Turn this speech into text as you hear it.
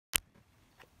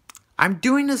I'm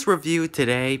doing this review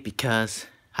today because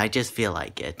I just feel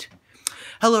like it.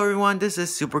 Hello everyone, this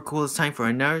is Super Cool. It's time for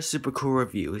another Super Cool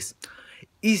Reviews.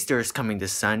 Easter is coming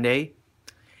this Sunday,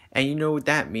 and you know what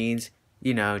that means.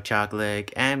 You know,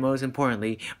 chocolate, and most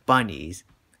importantly, bunnies.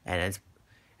 And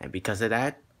because of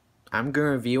that, I'm going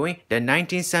to be reviewing the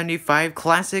 1975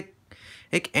 classic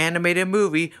animated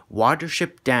movie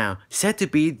Watership Down, said to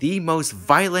be the most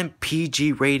violent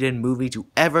PG-rated movie to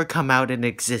ever come out in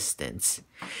existence.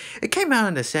 It came out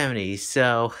in the 70s,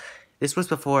 so this was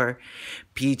before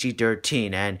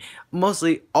PG-13, and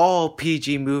mostly all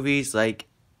PG movies, like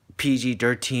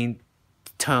PG-13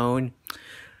 tone,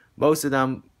 most of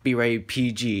them be rated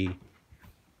PG.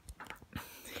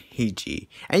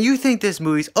 And you think this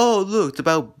movie's, oh look, it's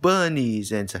about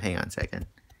bunnies, and so hang on a second.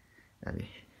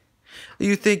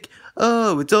 You think,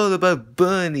 oh, it's all about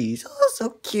bunnies, oh so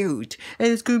cute, and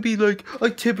it's gonna be like a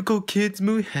typical kids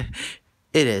movie.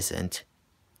 It isn't.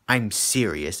 I'm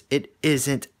serious. It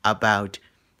isn't about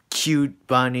cute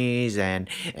bunnies and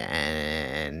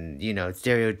you know,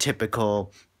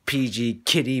 stereotypical PG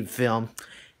kiddie film.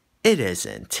 It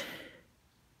isn't.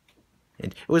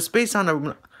 It was based on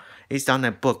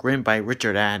a book written by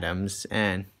Richard Adams,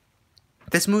 and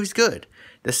this movie's good.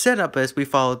 The setup is we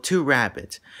follow two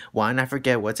rabbits. One, I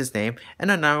forget what's his name, and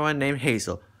another one named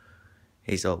Hazel.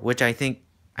 Which I think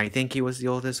he was the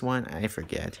oldest one. I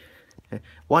forget.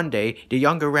 One day, the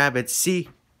younger rabbits see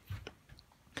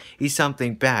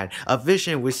something bad. A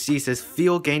vision which sees his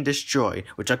field getting destroyed,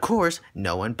 which of course,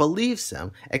 no one believes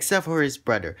him, except for his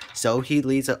brother. So he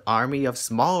leads an army of a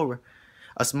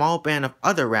small band of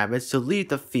other rabbits to leave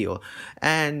the field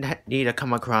and need to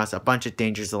come across a bunch of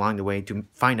dangers along the way to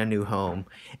find a new home.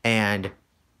 And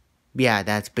yeah,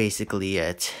 that's basically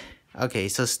it. Okay,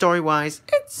 so story-wise,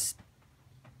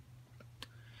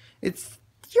 it's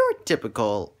your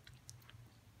typical,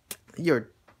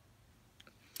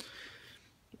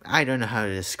 I don't know how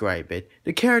to describe it.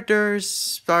 The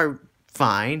characters are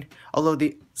fine, although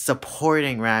the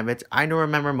supporting rabbits, I don't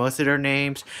remember most of their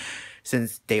names,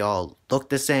 since they all look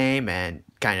the same and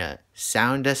kind of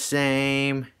sound the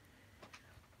same.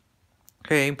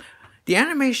 Okay, the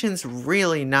animation's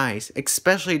really nice,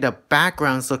 especially the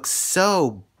backgrounds look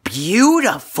so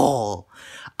beautiful.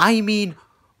 I mean,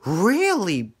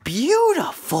 really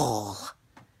beautiful.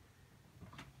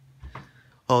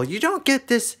 Oh, you don't get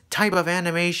this type of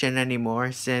animation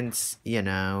anymore since, you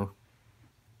know,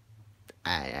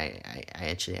 I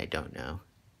don't know.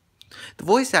 The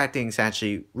voice acting is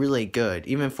actually really good,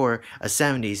 even for a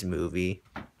 70s movie.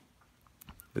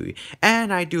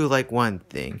 And I do like one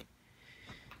thing.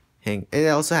 It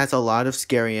also has a lot of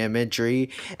scary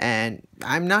imagery, and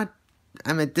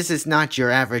this is not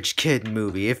your average kid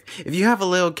movie. If you have a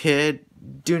little kid,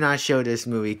 do not show this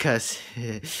movie, cause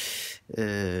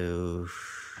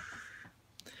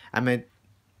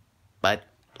but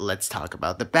let's talk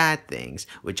about the bad things,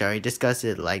 which I already discussed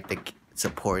it, like the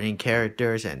supporting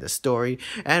characters and the story,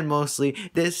 and mostly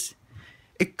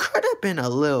it could have been a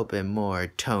little bit more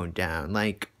toned down.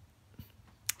 Like,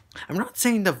 I'm not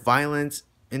saying the violence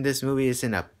in this movie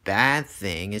isn't a bad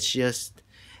thing, it's just,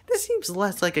 this seems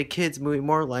less like a kid's movie,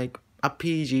 more like a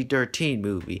PG-13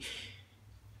 movie.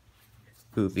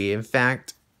 In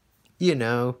fact, you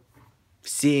know,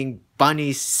 seeing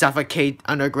bunnies suffocate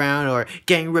underground, or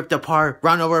getting ripped apart,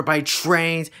 run over by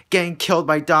trains, getting killed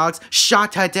by dogs,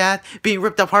 shot to death, being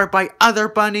ripped apart by other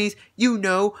bunnies, you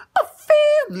know, a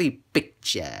family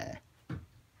picture.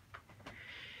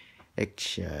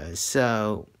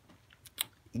 So,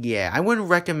 yeah, I wouldn't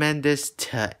recommend this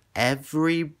to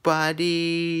everybody,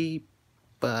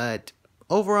 but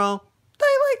overall,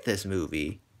 I like this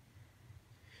movie.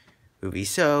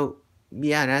 So,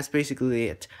 yeah, that's basically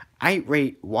it. I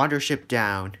rate Watership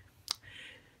Down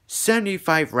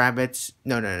 75 rabbits,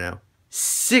 no,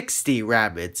 60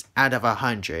 rabbits out of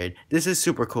 100. This is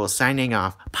Super Cool, signing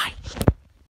off. Bye.